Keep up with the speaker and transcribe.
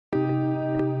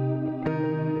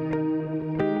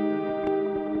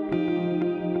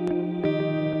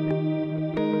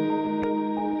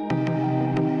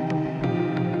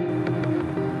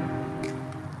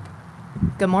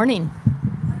Good morning.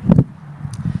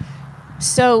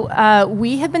 So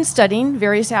we have been studying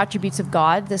various attributes of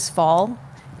God this fall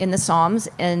in the Psalms,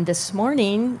 and this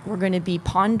morning we're going to be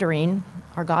pondering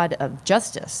our God of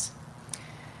justice.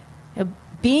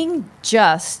 Being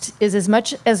just is as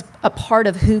much as a part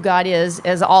of who God is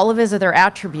as all of his other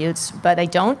attributes, but I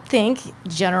don't think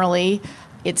generally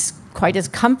it's quite as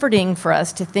comforting for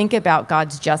us to think about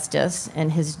God's justice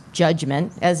and his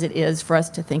judgment as it is for us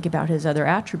to think about his other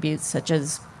attributes, such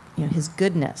as his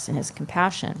goodness and his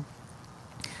compassion.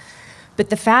 But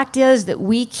the fact is that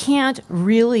we can't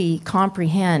really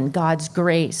comprehend God's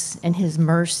grace and his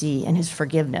mercy and his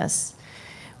forgiveness.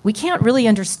 We can't really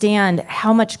understand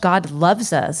how much God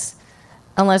loves us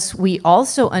unless we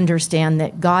also understand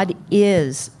that God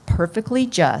is perfectly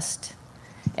just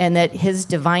and that his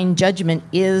divine judgment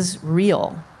is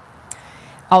real.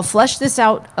 I'll flesh this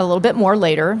out a little bit more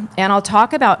later, and I'll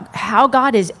talk about how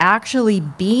God is actually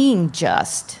being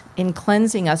just in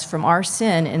cleansing us from our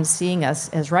sin and seeing us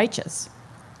as righteous.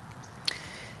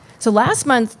 So last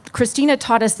month, Christina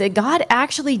taught us that God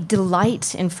actually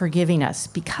delights in forgiving us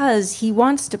because he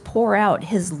wants to pour out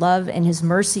his love and his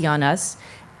mercy on us,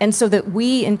 and so that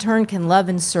we in turn can love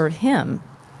and serve him.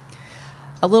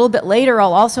 A little bit later,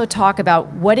 I'll also talk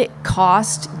about what it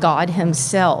cost God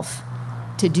himself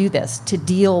to do this, to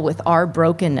deal with our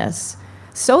brokenness,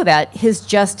 so that his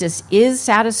justice is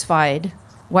satisfied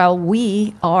while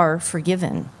we are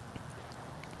forgiven.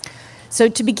 So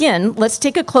to begin, let's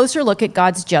take a closer look at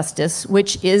God's justice,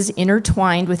 which is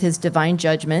intertwined with his divine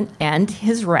judgment and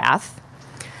his wrath.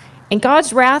 And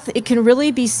God's wrath, it can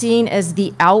really be seen as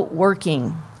the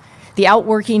outworking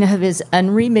of his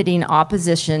unremitting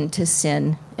opposition to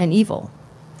sin and evil.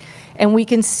 And we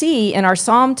can see in our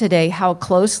psalm today how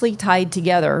closely tied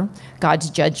together God's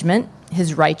judgment,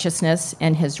 his righteousness,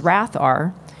 and his wrath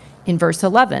are in verse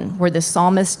 11, where the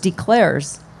psalmist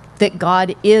declares that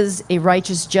God is a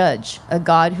righteous judge, a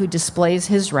God who displays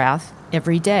his wrath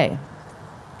every day.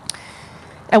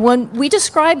 And when we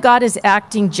describe God as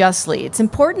acting justly, it's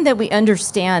important that we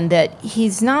understand that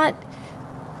he's not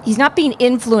being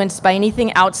influenced by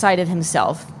anything outside of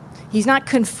himself. He's not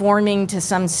conforming to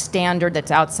some standard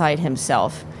that's outside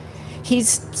himself.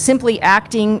 He's simply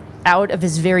acting out of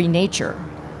his very nature.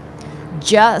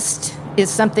 Just is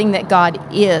something that God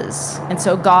is, and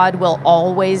so God will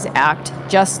always act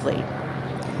justly.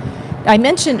 I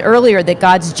mentioned earlier that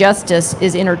God's justice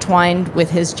is intertwined with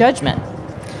his judgment.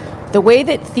 The way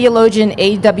that theologian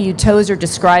A.W. Tozer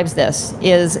describes this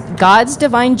is God's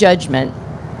divine judgment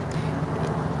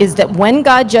is that when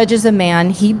God judges a man,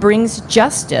 he brings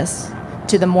justice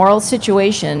to the moral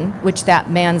situation which that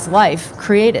man's life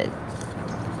created.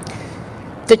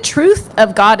 The truth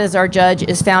of God as our judge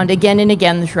is found again and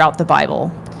again throughout the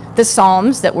Bible. The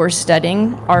Psalms that we're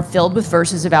studying are filled with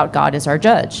verses about God as our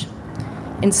judge.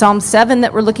 In Psalm 7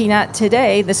 that we're looking at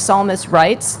today, the psalmist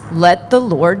writes, "Let the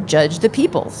Lord judge the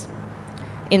peoples."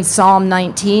 In Psalm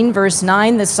 19, verse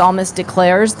 9, the psalmist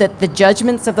declares that the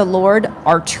judgments of the Lord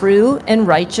are true and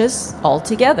righteous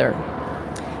altogether.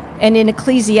 And in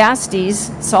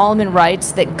Ecclesiastes, Solomon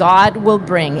writes that God will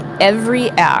bring every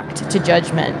act to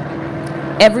judgment,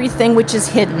 everything which is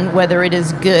hidden, whether it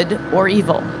is good or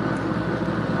evil.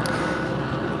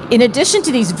 In addition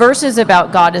to these verses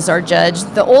about God as our judge,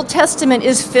 the Old Testament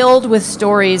is filled with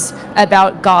stories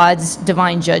about God's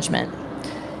divine judgment.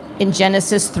 In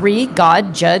Genesis 3,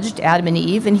 God judged Adam and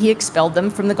Eve, and he expelled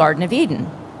them from the Garden of Eden.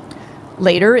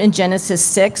 Later, in Genesis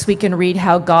 6, we can read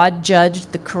how God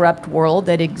judged the corrupt world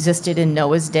that existed in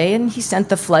Noah's day, and he sent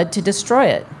the flood to destroy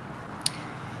it.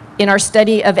 In our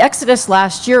study of Exodus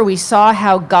last year, we saw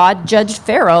how God judged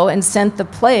Pharaoh and sent the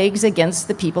plagues against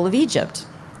the people of Egypt.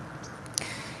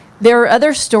 There are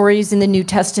other stories in the New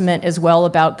Testament as well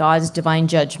about God's divine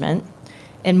judgment,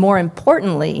 and more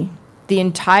importantly, the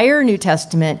entire New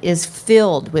Testament is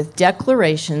filled with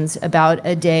declarations about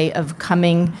a day of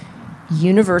coming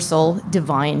universal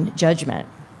divine judgment.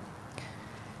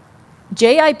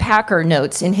 J.I. Packer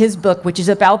notes in his book, which is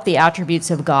about the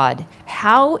attributes of God,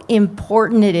 how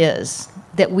important it is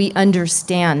that we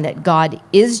understand that God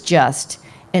is just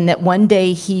and that one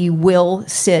day he will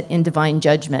sit in divine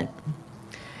judgment.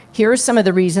 Here are some of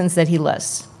the reasons that he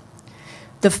lists.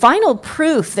 The final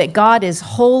proof that God is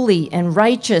holy and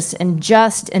righteous and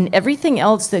just and everything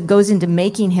else that goes into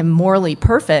making him morally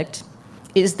perfect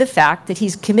is the fact that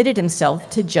he's committed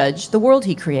himself to judge the world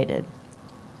he created.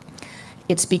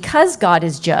 It's because God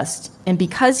is just and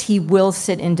because he will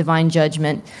sit in divine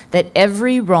judgment that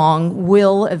every wrong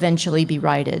will eventually be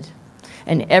righted,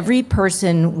 and every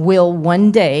person will one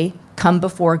day come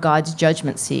before God's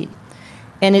judgment seat.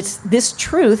 And it's this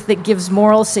truth that gives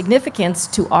moral significance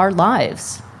to our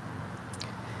lives.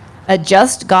 A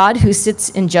just God who sits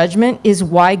in judgment is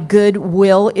why good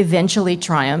will eventually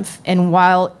triumph and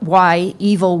why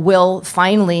evil will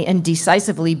finally and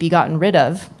decisively be gotten rid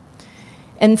of.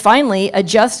 And finally, a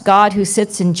just God who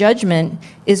sits in judgment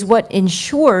is what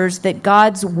ensures that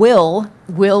God's will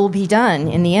be done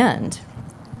in the end.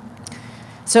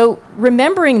 So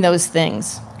remembering those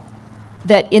things,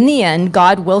 that in the end,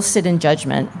 God will sit in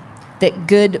judgment, that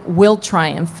good will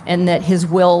triumph, and that his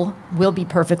will be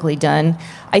perfectly done,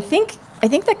 I think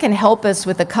that can help us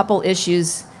with a couple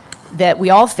issues that we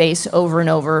all face over and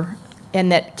over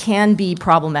and that can be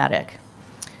problematic,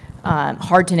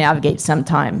 hard to navigate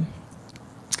sometime.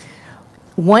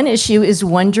 One issue is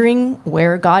wondering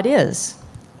where God is.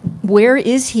 Where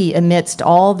is he amidst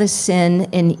all the sin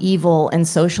and evil and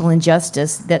social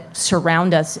injustice that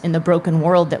surround us in the broken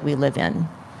world that we live in?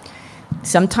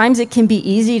 Sometimes it can be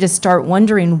easy to start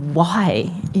wondering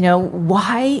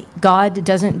why God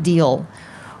doesn't deal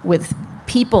with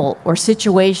people or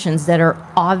situations that are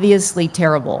obviously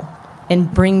terrible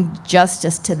and bring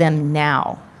justice to them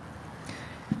now.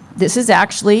 This is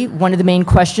actually one of the main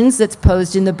questions that's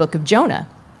posed in the book of Jonah.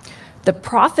 The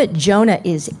prophet Jonah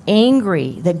is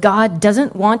angry that God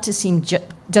doesn't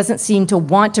seem to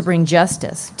want to bring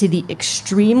justice to the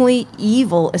extremely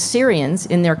evil Assyrians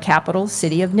in their capital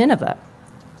city of Nineveh.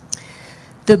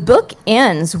 The book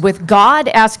ends with God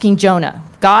asking Jonah.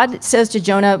 God says to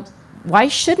Jonah, "Why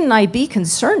shouldn't I be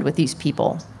concerned with these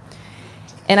people?"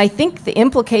 And I think the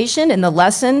implication in the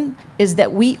lesson is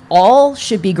that we all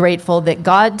should be grateful that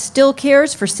God still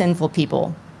cares for sinful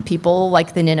people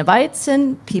like the Ninevites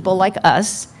and people like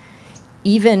us,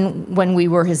 even when we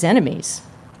were his enemies.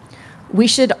 We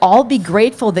should all be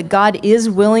grateful that God is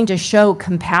willing to show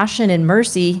compassion and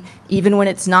mercy even when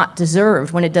it's not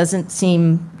deserved, when it doesn't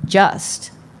seem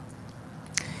just.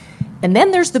 And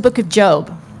then there's the book of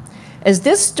Job. As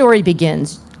this story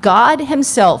begins, God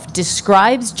himself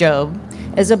describes Job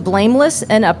as a blameless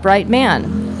and upright man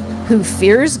who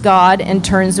fears God and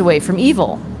turns away from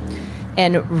evil.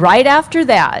 And right after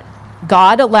that,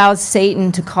 God allows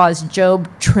Satan to cause Job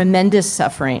tremendous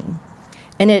suffering.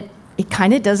 And it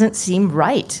kind of doesn't seem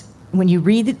right. When you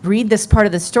read this part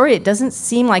of the story, it doesn't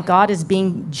seem like God is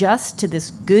being just to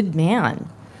this good man.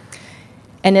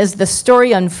 And as the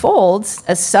story unfolds,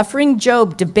 a suffering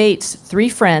Job debates three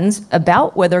friends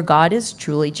about whether God is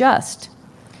truly just.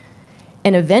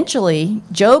 And eventually,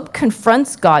 Job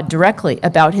confronts God directly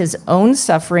about his own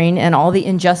suffering and all the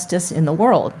injustice in the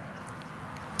world.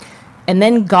 And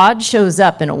then God shows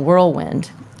up in a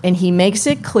whirlwind, and he makes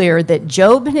it clear that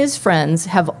Job and his friends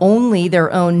have only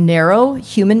their own narrow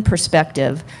human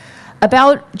perspective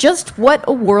about just what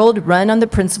a world run on the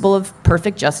principle of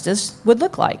perfect justice would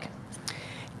look like.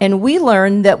 And we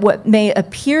learn that what may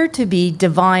appear to be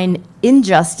divine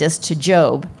injustice to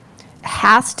Job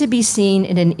has to be seen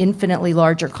in an infinitely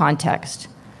larger context.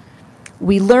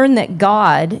 We learn that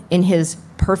God, in his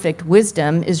perfect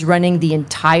wisdom, is running the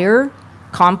entire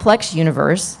complex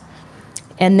universe,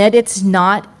 and that it's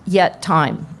not yet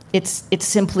time. It's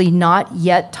simply not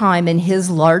yet time in his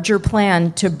larger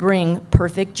plan to bring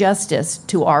perfect justice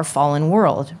to our fallen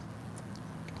world.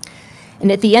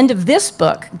 And at the end of this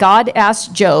book, God asks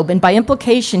Job, and by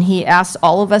implication, he asks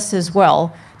all of us as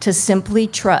well, to simply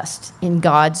trust in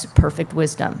God's perfect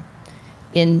wisdom,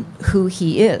 in who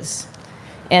he is.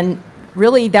 And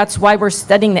really, that's why we're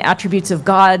studying the attributes of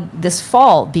God this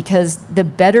fall, because the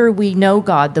better we know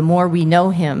God, the more we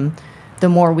know him, the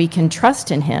more we can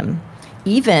trust in him,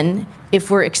 even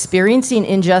if we're experiencing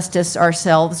injustice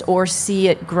ourselves or see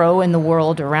it grow in the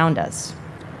world around us.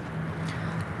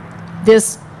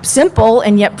 This simple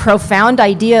and yet profound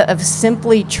idea of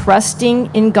simply trusting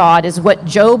in God is what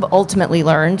Job ultimately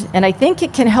learned, and I think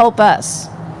it can help us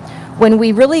when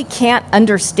we really can't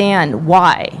understand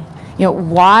why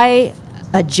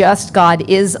a just God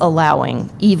is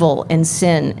allowing evil and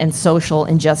sin and social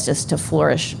injustice to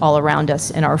flourish all around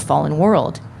us in our fallen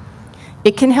world.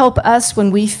 It can help us when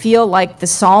we feel like the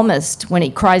psalmist when he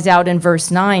cries out in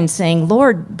verse 9 saying,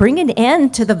 "Lord, bring an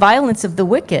end to the violence of the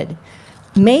wicked.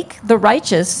 Make the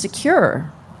righteous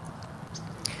secure."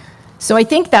 So I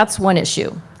think that's one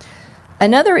issue.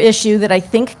 Another issue that I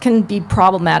think can be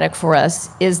problematic for us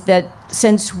is that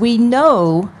since we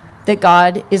know that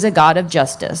God is a God of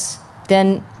justice,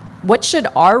 then what should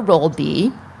our role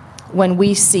be when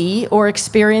we see or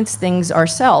experience things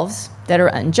ourselves that are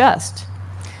unjust?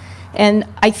 And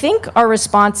I think our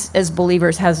response as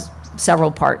believers has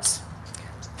several parts.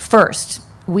 First,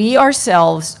 we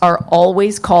ourselves are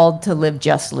always called to live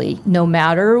justly, no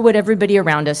matter what everybody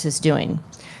around us is doing.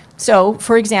 So,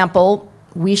 for example,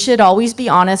 we should always be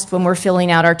honest when we're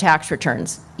filling out our tax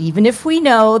returns, even if we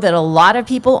know that a lot of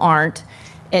people aren't,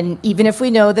 and even if we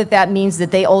know that that means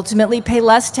that they ultimately pay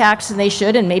less tax than they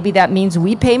should, and maybe that means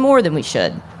we pay more than we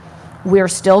should. We're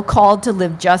still called to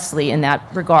live justly in that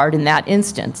regard, in that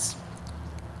instance.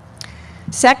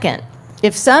 Second,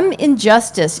 if some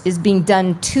injustice is being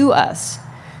done to us,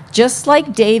 just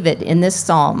like David in this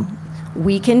psalm,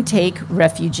 we can take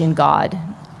refuge in God.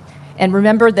 And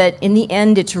remember that in the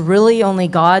end, it's really only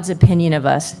God's opinion of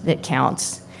us that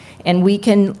counts. And we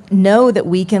can know that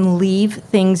we can leave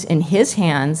things in his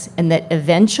hands and that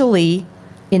eventually,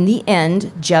 in the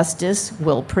end, justice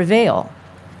will prevail.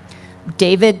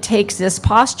 David takes this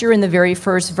posture in the very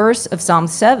first verse of Psalm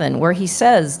 7, where he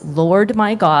says, "Lord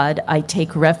my God, I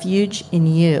take refuge in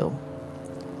you."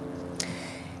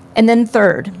 And then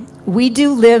third, we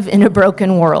do live in a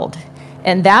broken world.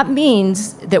 And that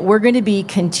means that we're going to be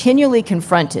continually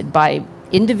confronted by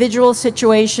individual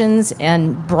situations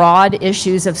and broad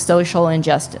issues of social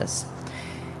injustice.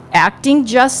 Acting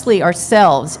justly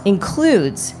ourselves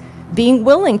includes being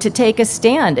willing to take a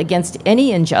stand against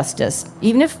any injustice,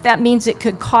 even if that means it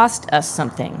could cost us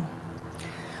something.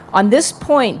 On this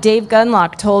point, Dave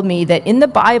Gunlock told me that in the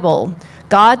Bible,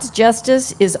 God's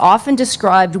justice is often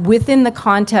described within the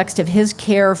context of his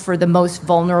care for the most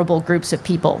vulnerable groups of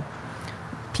people.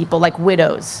 People like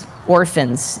widows,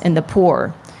 orphans, and the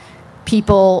poor.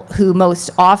 People who most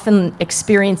often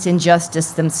experience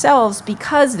injustice themselves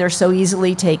because they're so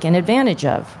easily taken advantage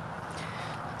of.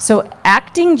 So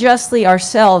acting justly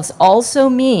ourselves also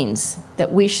means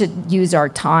that we should use our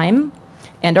time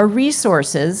and our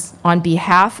resources on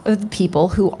behalf of the people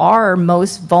who are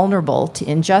most vulnerable to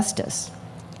injustice.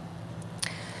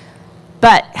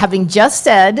 But having just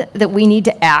said that we need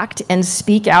to act and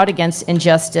speak out against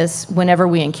injustice whenever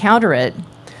we encounter it,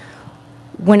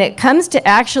 when it comes to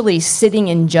actually sitting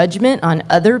in judgment on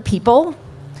other people,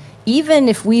 even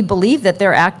if we believe that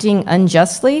they're acting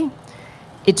unjustly,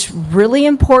 it's really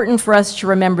important for us to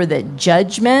remember that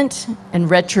judgment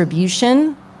and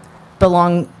retribution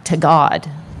belong to God.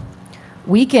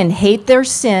 We can hate their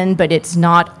sin, but it's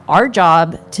not our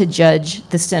job to judge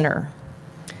the sinner.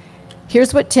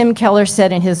 Here's what Tim Keller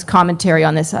said in his commentary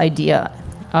on this idea.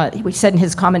 He said in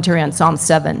his commentary on Psalm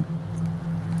 7,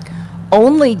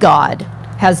 "Only God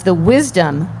has the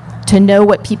wisdom to know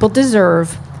what people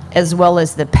deserve, as well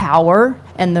as the power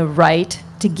and the right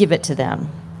to give it to them."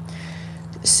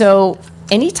 So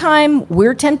anytime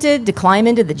we're tempted to climb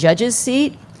into the judge's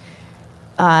seat,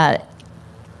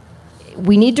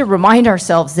 we need to remind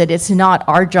ourselves that it's not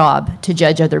our job to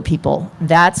judge other people.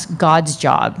 That's God's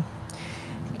job.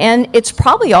 And it's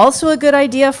probably also a good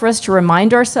idea for us to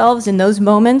remind ourselves in those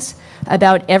moments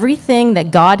about everything that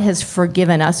God has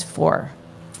forgiven us for.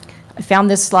 I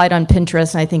found this slide on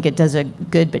Pinterest, and I think it does a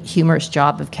good but humorous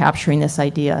job of capturing this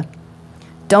idea.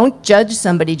 Don't judge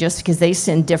somebody just because they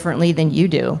sin differently than you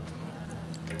do.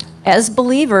 As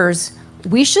believers,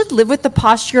 we should live with the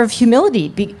posture of humility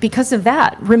because of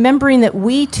that, remembering that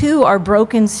we too are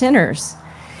broken sinners.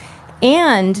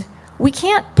 And we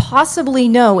can't possibly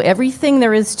know everything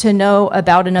there is to know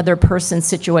about another person's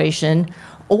situation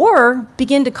or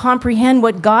begin to comprehend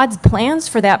what God's plans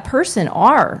for that person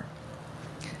are.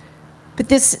 But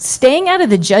this staying out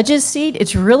of the judge's seat,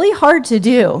 it's really hard to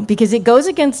do because it goes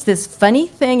against this funny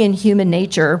thing in human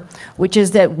nature, which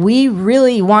is that we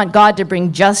really want God to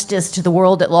bring justice to the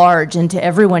world at large and to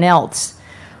everyone else,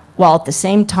 while at the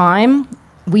same time,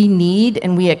 we need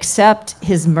and we accept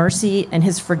his mercy and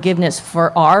his forgiveness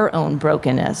for our own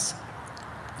brokenness.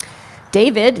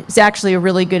 David is actually a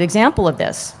really good example of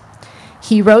this.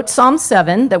 He wrote Psalm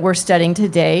 7 that we're studying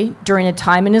today during a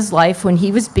time in his life when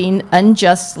he was being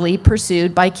unjustly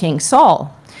pursued by King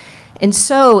Saul. And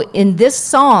so in this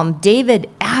psalm, David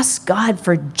asked God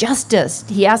for justice.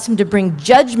 He asked him to bring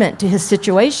judgment to his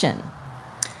situation.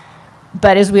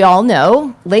 But as we all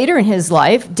know, later in his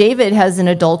life, David has an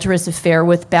adulterous affair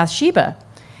with Bathsheba.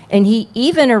 And he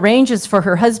even arranges for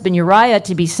her husband Uriah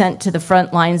to be sent to the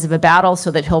front lines of a battle so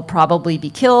that he'll probably be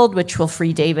killed, which will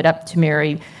free David up to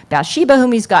marry Bathsheba,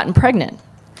 whom he's gotten pregnant.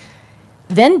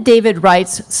 Then David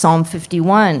writes Psalm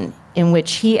 51, in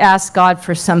which he asks God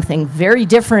for something very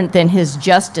different than his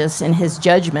justice and his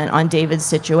judgment on David's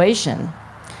situation.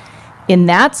 In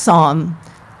that psalm,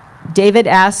 David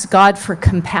asks God for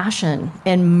compassion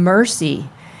and mercy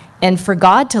and for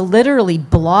God to literally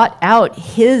blot out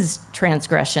his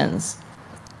transgressions.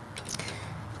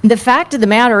 The fact of the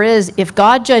matter is, if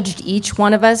God judged each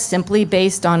one of us simply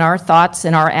based on our thoughts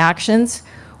and our actions,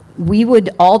 we would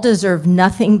all deserve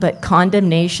nothing but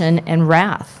condemnation and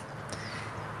wrath.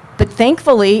 But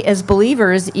thankfully, as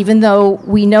believers, even though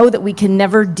we know that we can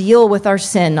never deal with our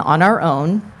sin on our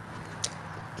own,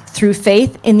 through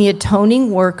faith in the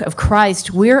atoning work of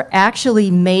Christ, we're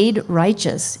actually made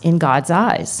righteous in God's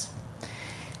eyes.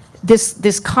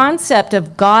 This concept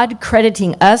of God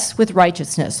crediting us with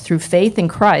righteousness through faith in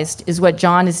Christ is what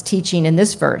John is teaching in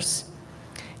this verse.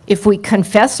 If we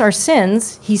confess our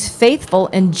sins, he's faithful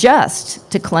and just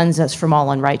to cleanse us from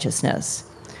all unrighteousness.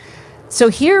 So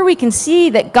here we can see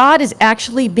that God is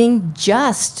actually being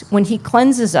just when he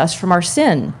cleanses us from our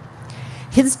sin.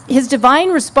 His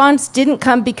divine response didn't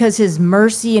come because his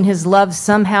mercy and his love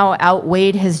somehow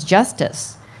outweighed his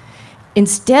justice.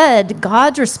 Instead,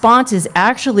 God's response is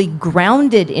actually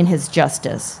grounded in his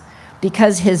justice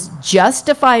because his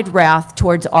justified wrath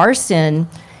towards our sin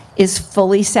is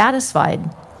fully satisfied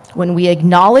when we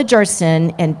acknowledge our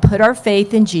sin and put our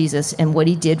faith in Jesus and what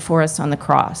he did for us on the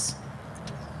cross.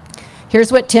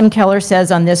 Here's what Tim Keller says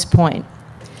on this point.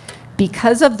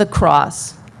 Because of the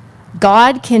cross,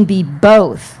 God can be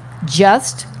both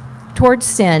just towards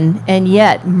sin and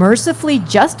yet mercifully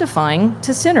justifying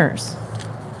to sinners.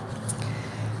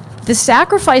 The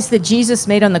sacrifice that Jesus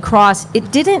made on the cross, it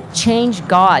didn't change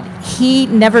God. He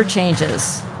never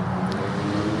changes.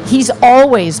 He's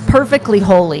always perfectly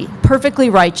holy, perfectly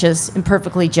righteous, and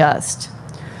perfectly just.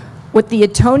 What the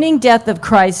atoning death of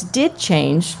Christ did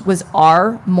change was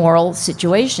our moral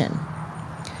situation.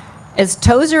 As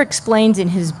Tozer explains in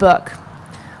his book,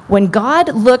 when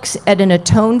God looks at an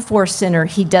atoned for sinner,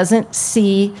 he doesn't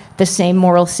see the same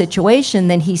moral situation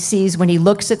than he sees when he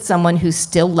looks at someone who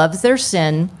still loves their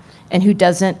sin and who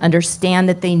doesn't understand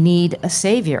that they need a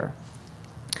savior.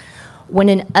 When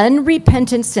an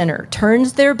unrepentant sinner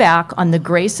turns their back on the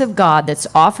grace of God that's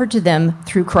offered to them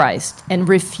through Christ and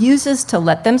refuses to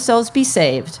let themselves be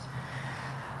saved,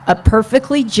 a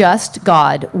perfectly just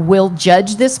God will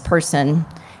judge this person,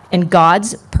 and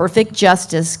God's perfect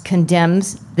justice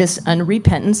condemns this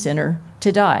unrepentant sinner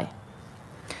to die.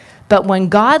 But when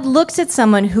God looks at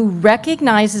someone who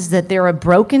recognizes that they're a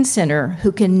broken sinner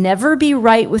who can never be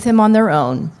right with him on their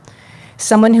own,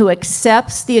 someone who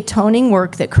accepts the atoning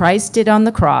work that Christ did on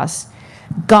the cross,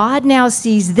 God now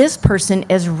sees this person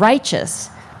as righteous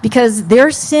because their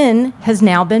sin has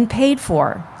now been paid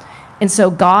for. And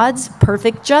so God's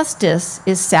perfect justice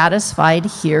is satisfied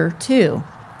here too.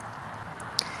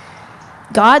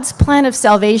 God's plan of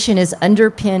salvation is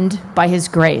underpinned by his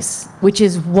grace, which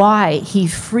is why he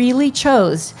freely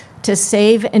chose to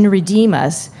save and redeem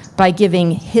us by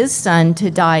giving his son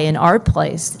to die in our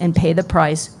place and pay the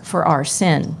price for our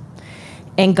sin.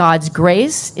 And God's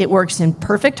grace, it works in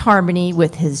perfect harmony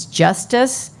with his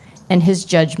justice and his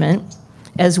judgment,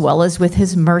 as well as with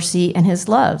his mercy and his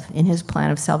love in his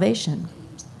plan of salvation.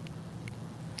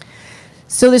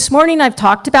 So this morning I've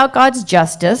talked about God's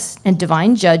justice and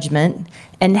divine judgment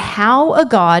and how a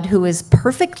God who is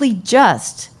perfectly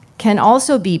just can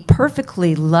also be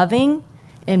perfectly loving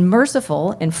and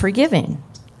merciful and forgiving.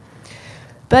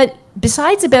 But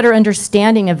besides a better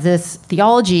understanding of this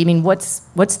theology, I mean,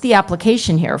 what's the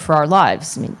application here for our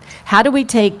lives? I mean, how do we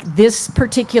take this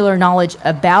particular knowledge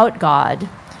about God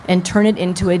and turn it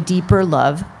into a deeper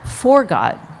love for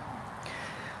God?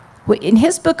 In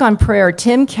his book on prayer,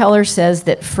 Tim Keller says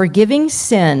that forgiving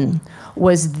sin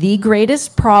was the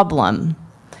greatest problem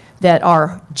that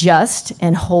our just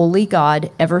and holy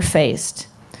God ever faced,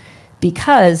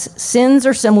 because sins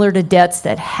are similar to debts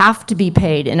that have to be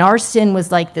paid, and our sin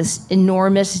was like this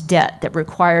enormous debt that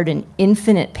required an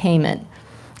infinite payment,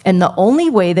 and the only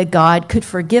way that God could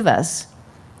forgive us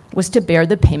was to bear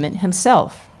the payment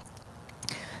himself.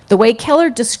 The way Keller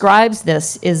describes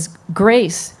this is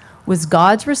grace was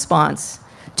God's response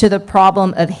to the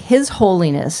problem of his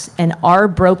holiness and our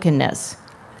brokenness,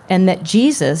 and that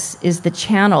Jesus is the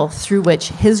channel through which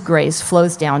his grace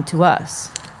flows down to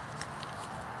us.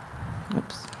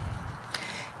 Oops.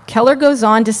 Keller goes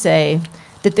on to say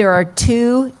that there are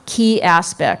two key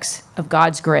aspects of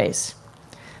God's grace: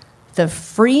 the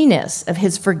freeness of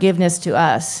his forgiveness to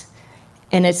us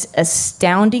and its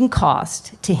astounding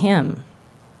cost to him.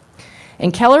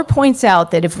 And Keller points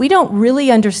out that if we don't really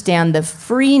understand the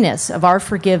freeness of our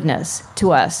forgiveness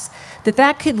to us,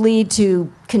 that could lead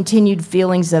to continued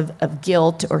feelings of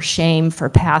guilt or shame for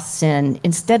past sin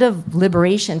instead of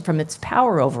liberation from its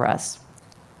power over us.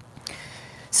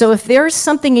 So if there's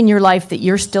something in your life that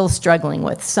you're still struggling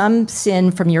with, some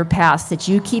sin from your past that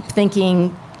you keep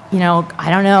thinking, I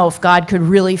don't know if God could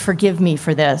really forgive me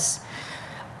for this,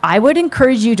 I would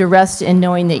encourage you to rest in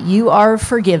knowing that you are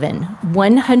forgiven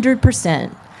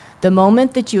 100% the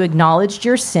moment that you acknowledged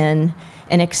your sin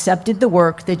and accepted the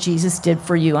work that Jesus did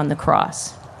for you on the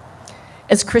cross.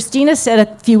 As Christina said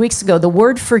a few weeks ago, the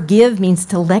word forgive means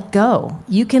to let go.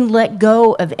 You can let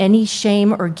go of any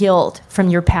shame or guilt from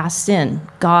your past sin.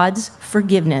 God's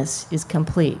forgiveness is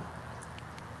complete.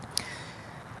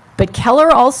 But Keller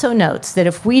also notes that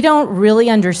if we don't really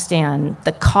understand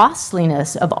the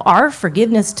costliness of our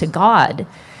forgiveness to God,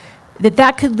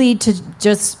 that could lead to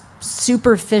just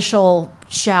superficial,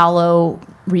 shallow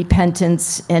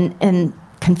repentance and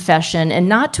confession, and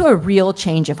not to a real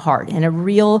change of heart and a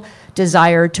real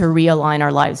desire to realign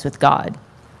our lives with God.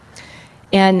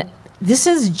 And this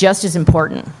is just as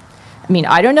important. I mean,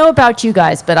 I don't know about you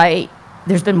guys, but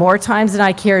there's been more times than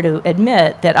I care to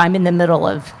admit that I'm in the middle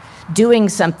of doing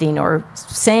something or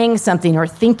saying something or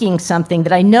thinking something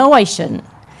that I know I shouldn't.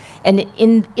 And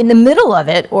in the middle of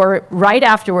it or right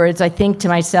afterwards, I think to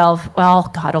myself, well,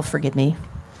 God will forgive me.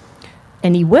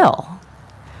 And he will.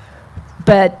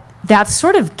 But that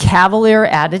sort of cavalier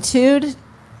attitude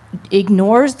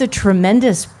ignores the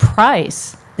tremendous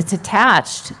price that's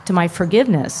attached to my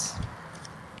forgiveness.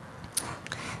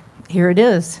 Here it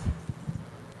is.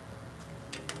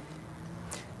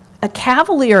 A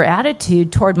cavalier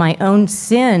attitude toward my own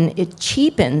sin, it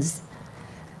cheapens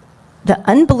the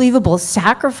unbelievable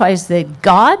sacrifice that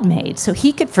God made so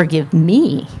he could forgive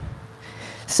me.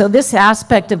 So this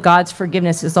aspect of God's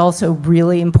forgiveness is also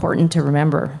really important to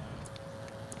remember.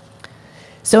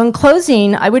 So in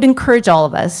closing, I would encourage all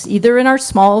of us, either in our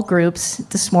small groups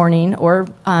this morning or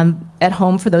at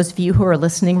home for those of you who are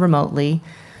listening remotely,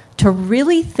 to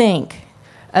really think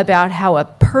about how a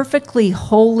perfectly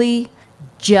holy,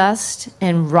 just,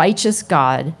 and righteous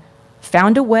God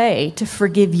found a way to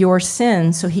forgive your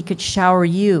sins so he could shower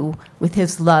you with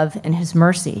his love and his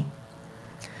mercy.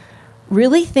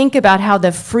 Really think about how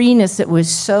the freeness that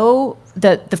was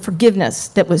the forgiveness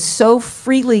that was so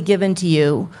freely given to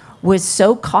you was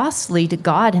so costly to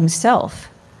God himself.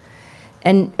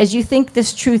 And as you think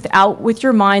this truth out with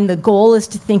your mind, the goal is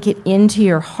to think it into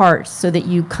your heart so that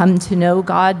you come to know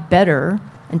God better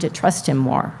and to trust him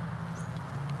more.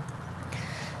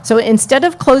 So instead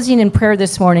of closing in prayer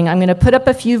this morning, I'm going to put up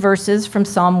a few verses from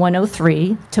Psalm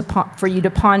 103 for you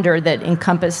to ponder that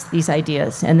encompass these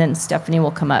ideas, and then Stephanie will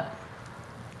come up.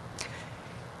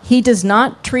 He does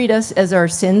not treat us as our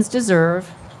sins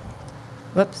deserve,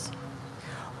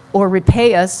 or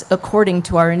repay us according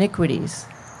to our iniquities.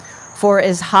 For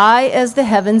as high as the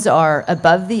heavens are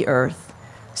above the earth,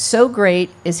 so great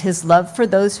is his love for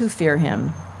those who fear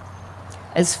him.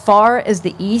 As far as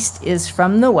the east is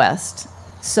from the west,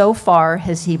 so far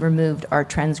has he removed our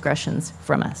transgressions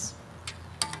from us.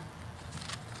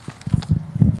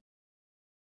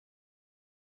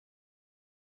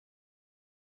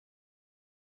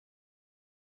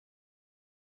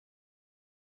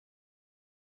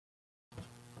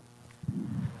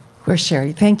 Well,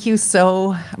 Sherry, thank you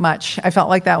so much. I felt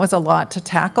like that was a lot to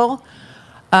tackle.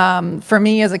 For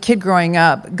me, as a kid growing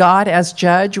up, God as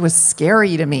judge was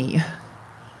scary to me,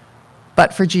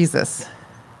 but for Jesus.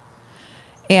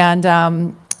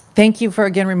 And thank you for,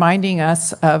 again, reminding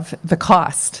us of the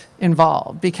cost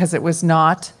involved, because it was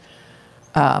not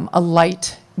a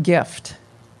light gift.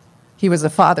 He was a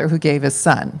father who gave his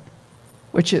son,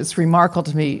 which is remarkable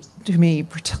to me,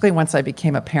 particularly once I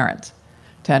became a parent,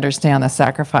 to understand the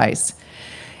sacrifice.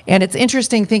 And it's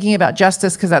interesting thinking about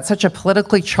justice, because that's such a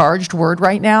politically charged word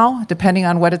right now, depending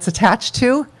on what it's attached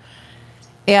to.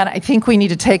 And I think we need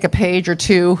to take a page or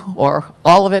two, or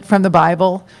all of it from the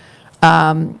Bible,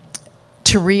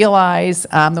 to realize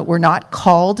that we're not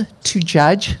called to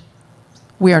judge.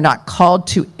 We are not called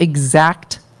to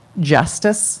exact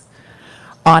justice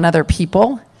on other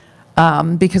people,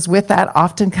 because with that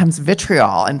often comes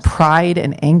vitriol and pride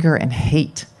and anger and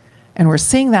hate. And we're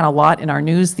seeing that a lot in our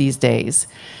news these days.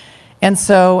 And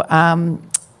so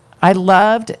I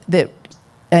loved that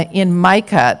in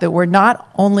Micah, that we're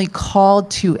not only called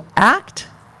to act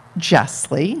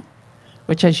justly,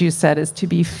 which, as you said, is to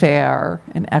be fair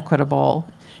and equitable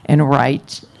and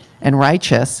right and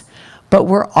righteous, but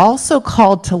we're also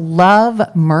called to love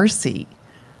mercy,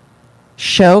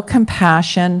 show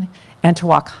compassion, and to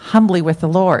walk humbly with the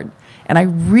Lord. And I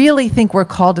really think we're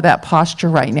called to that posture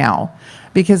right now,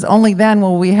 because only then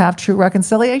will we have true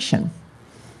reconciliation.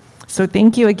 So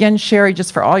thank you again, Sherry,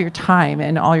 just for all your time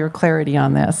and all your clarity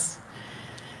on this.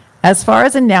 As far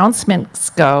as announcements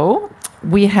go,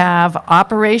 we have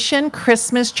Operation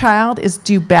Christmas Child is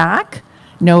due back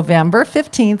November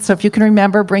 15th. So if you can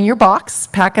remember, bring your box,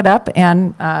 pack it up,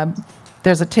 and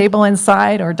there's a table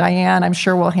inside, or Diane, I'm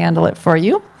sure, will handle it for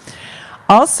you.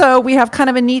 Also, we have kind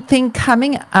of a neat thing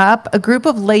coming up. A group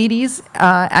of ladies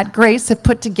at Grace have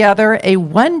put together a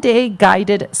one-day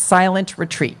guided silent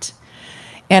retreat.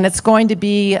 And it's going to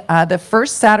be the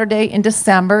first Saturday in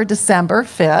December, December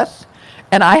 5th.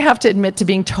 And I have to admit to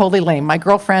being totally lame. My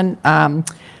girlfriend,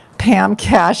 Pam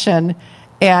Cashin,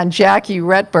 and Jackie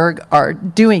Retberg are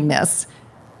doing this.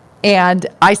 And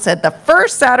I said, the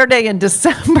first Saturday in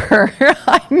December,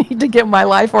 I need to get my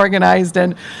life organized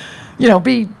and,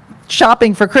 be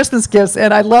shopping for Christmas gifts.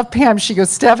 And I love Pam. She goes,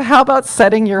 Steph, how about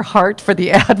setting your heart for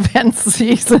the Advent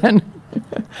season?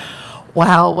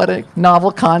 Wow, what a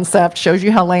novel concept. Shows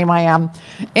you how lame I am.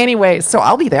 Anyway, so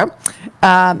I'll be there.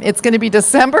 It's going to be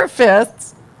December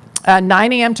 5th,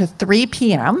 9 a.m. to 3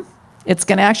 p.m. It's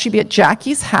going to actually be at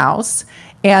Jackie's house.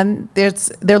 And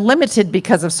they're limited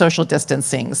because of social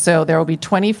distancing. So there will be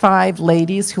 25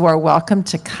 ladies who are welcome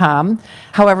to come.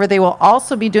 However, they will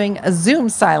also be doing a Zoom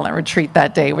silent retreat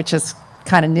that day, which is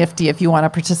kind of nifty if you want to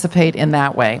participate in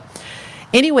that way.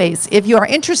 Anyways, if you are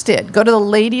interested, go to the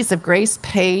Ladies of Grace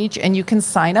page and you can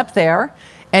sign up there.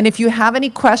 And if you have any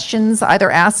questions, either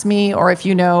ask me or if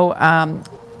you know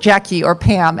Jackie or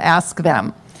Pam, ask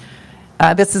them.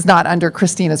 This is not under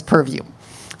Christina's purview,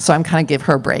 so I'm kind of give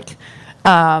her a break.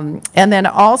 And then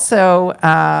also,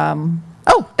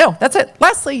 oh, no, that's it.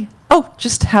 Lastly,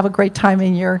 just have a great time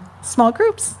in your small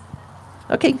groups.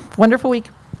 Okay, wonderful week.